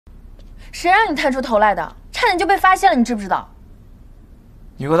谁让你探出头来的？差点就被发现了，你知不知道？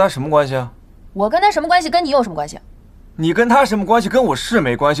你和他什么关系啊？我跟他什么关系？跟你有什么关系？你跟他什么关系？跟我是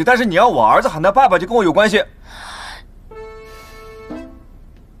没关系，但是你要我儿子喊他爸爸，就跟我有关系。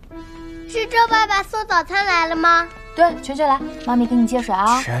是周爸爸送早餐来了吗？对，全全来，妈咪给你接水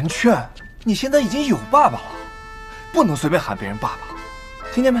啊。全全，你现在已经有爸爸了，不能随便喊别人爸爸，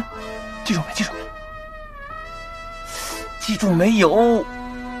听见没？记住没？记住没？记住没有？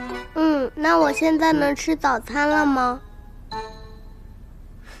那我现在能吃早餐了吗？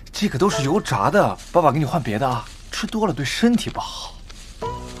这个都是油炸的，爸爸给你换别的啊，吃多了对身体不好。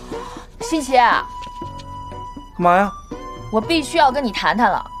西奇，干嘛呀？我必须要跟你谈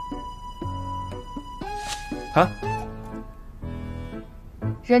谈了。啊？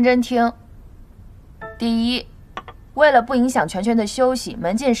认真听。第一，为了不影响全全的休息，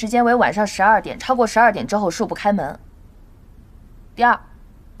门禁时间为晚上12点，超过12点之后恕不开门。第二，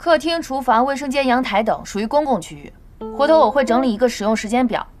客厅、厨房、卫生间、阳台等属于公共区域，回头我会整理一个使用时间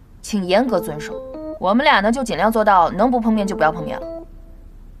表，请严格遵守。我们俩呢就尽量做到能不碰面就不要碰面了。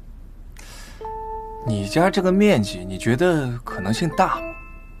你家这个面积，你觉得可能性大吗？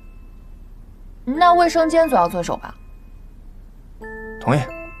那卫生间总要遵守吧？同意。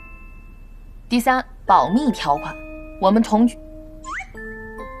第三，保密条款，我们同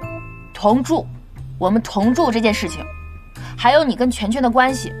住，我们同住这件事情，还有你跟全全的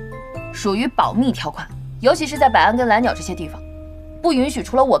关系，属于保密条款，尤其是在百安跟蓝鸟这些地方，不允许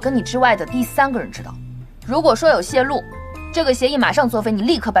除了我跟你之外的第三个人知道。如果说有泄露，这个协议马上作废，你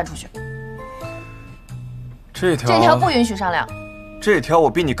立刻搬出去。这条不允许商量。这条我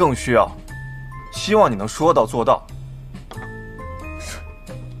比你更需要，希望你能说到做到。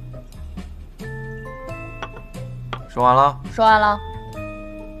说完了？说完了。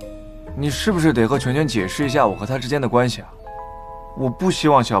你是不是得和全全解释一下我和他之间的关系啊？我不希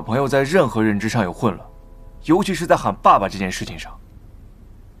望小朋友在任何认知上有混乱，尤其是在喊爸爸这件事情上。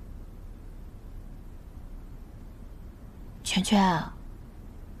全全，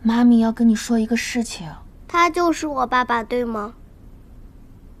妈咪要跟你说一个事情。他就是我爸爸，对吗？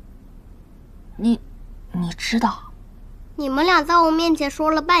你知道？你们俩在我面前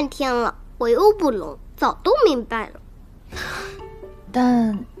说了半天了，我又不聋，早都明白了。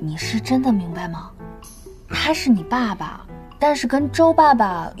但你是真的明白吗？他是你爸爸，但是跟周爸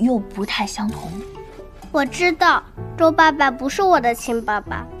爸又不太相同。我知道，周爸爸不是我的亲爸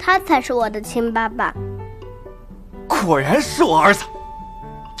爸，他才是我的亲爸爸。果然是我儿子，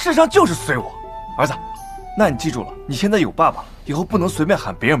智商就是随我。儿子，那你记住了，你现在有爸爸了，以后不能随便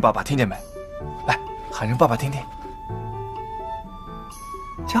喊别人爸爸，听见没？来，喊声爸爸听听。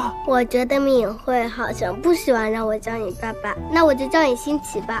叫。我觉得敏慧好像不喜欢让我叫你爸爸，那我就叫你辛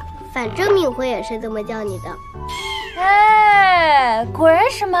奇吧，反正敏慧也是这么叫你的。哎，果然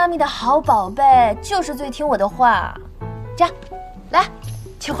是妈咪的好宝贝，就是最听我的话。这样，来，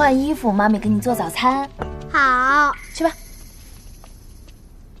去换衣服，妈咪给你做早餐。好，去吧。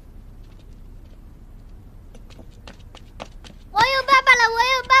我有爸爸了，我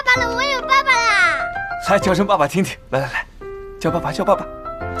有爸爸了，我有爸爸啦！来，叫声爸爸听听。来来来，叫爸爸，叫爸爸，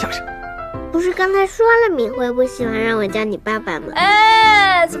叫声。不是刚才说了敏慧不喜欢让我叫你爸爸吗？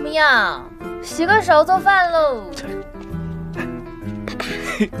哎，怎么样？洗个手做饭喽。爸爸。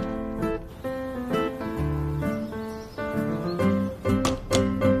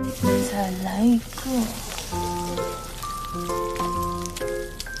再来一个。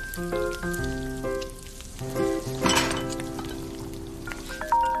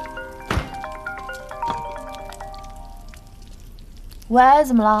喂，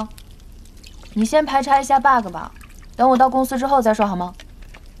怎么了？你先排查一下 bug 吧，等我到公司之后再说好吗？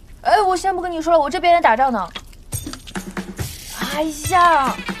哎，我先不跟你说了，我这边也打仗呢。哎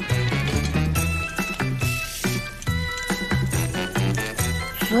呀，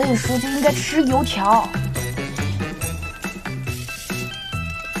所以说就应该吃油条。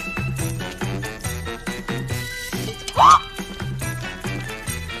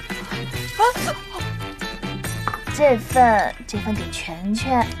这份给全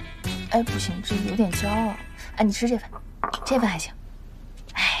全。哎，不行，这有点骄傲。哎，你吃这份，这份还行。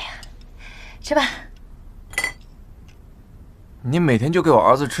哎呀，吃吧。你每天就给我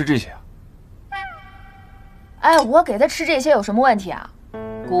儿子吃这些啊？哎，我给他吃这些有什么问题啊？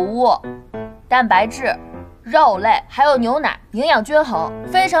谷物、蛋白质、肉类，还有牛奶，营养均衡，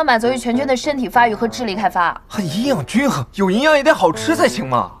非常满足于全全的身体发育和智力开发。还营养均衡，有营养也得好吃才行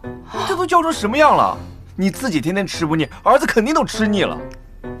嘛！你这都教成什么样了？你自己天天吃不腻，儿子肯定都吃腻了。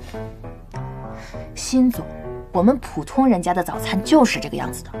辛总，我们普通人家的早餐就是这个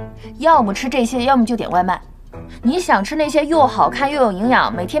样子的，要么吃这些，要么就点外卖，你想吃那些又好看又有营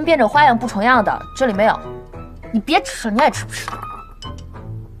养、每天变着花样不重样的，这里没有。你别吃了，你爱吃不吃？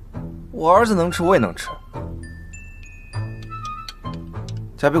我儿子能吃，我也能吃。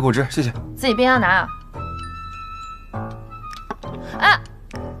加杯果汁，谢谢。自己冰箱拿。啊！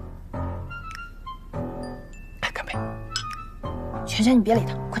哎，干杯！璇璇，你别理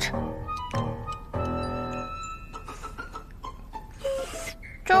他，快吃。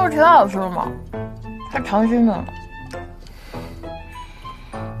这不挺好吃的吗？还尝新的呢。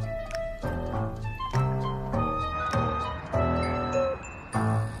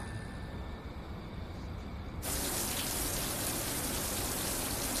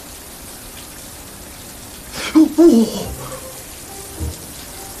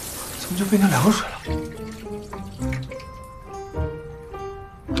怎么就变成凉水了？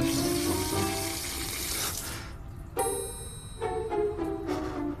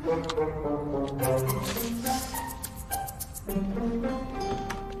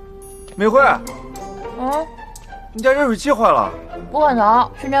美惠，你家热水器坏了？不可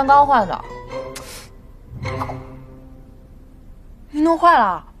能，是年刚换的。你弄坏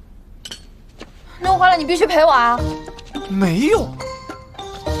了？弄坏了你必须赔我啊！没有。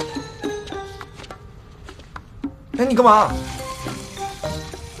哎，你干嘛？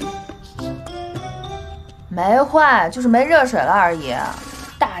没坏，就是没热水了而已，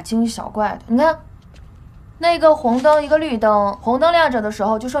大惊小怪的。你看，那个红灯，一个绿灯，红灯亮着的时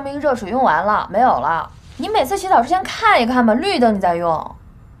候就说明热水用完了，没有了。你每次洗澡之前看一看吧，绿灯你再用。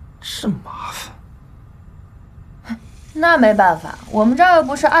这麻烦。那没办法，我们这儿又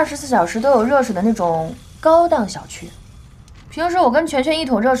不是24小时都有热水的那种高档小区，平时我跟全全一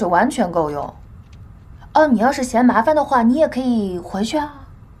桶热水完全够用。哦，你要是嫌麻烦的话，你也可以回去啊。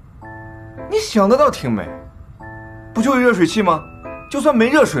你想的倒挺美，不就有热水器吗？就算没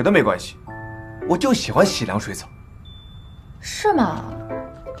热水都没关系，我就喜欢洗凉水澡。是吗？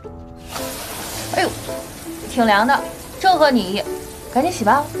哎呦，挺凉的，正合你意，赶紧洗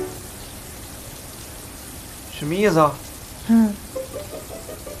吧。什么意思啊？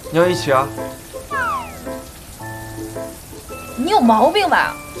你要一起啊？你有毛病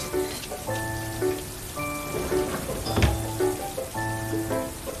吧？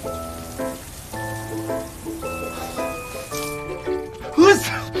我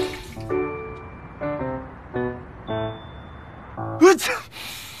操！我操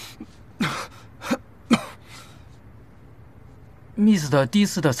！Miss 的第一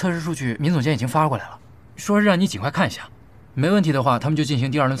次的测试数据，闵总监已经发过来了，说是让你尽快看一下，没问题的话，他们就进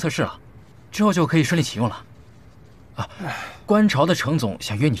行第2轮测试了，之后就可以顺利启用了。啊，观潮的程总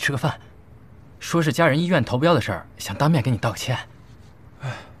想约你吃个饭，说是家人医院投标的事儿，想当面给你道个歉。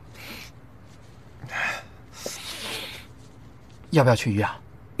要不要去医院啊？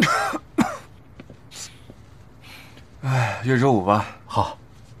约周5吧。好，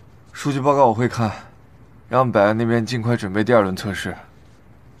数据报告我会看，让百安那边尽快准备第2轮测试。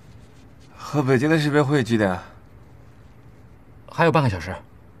和北京的视频会议几点？还有半个小时。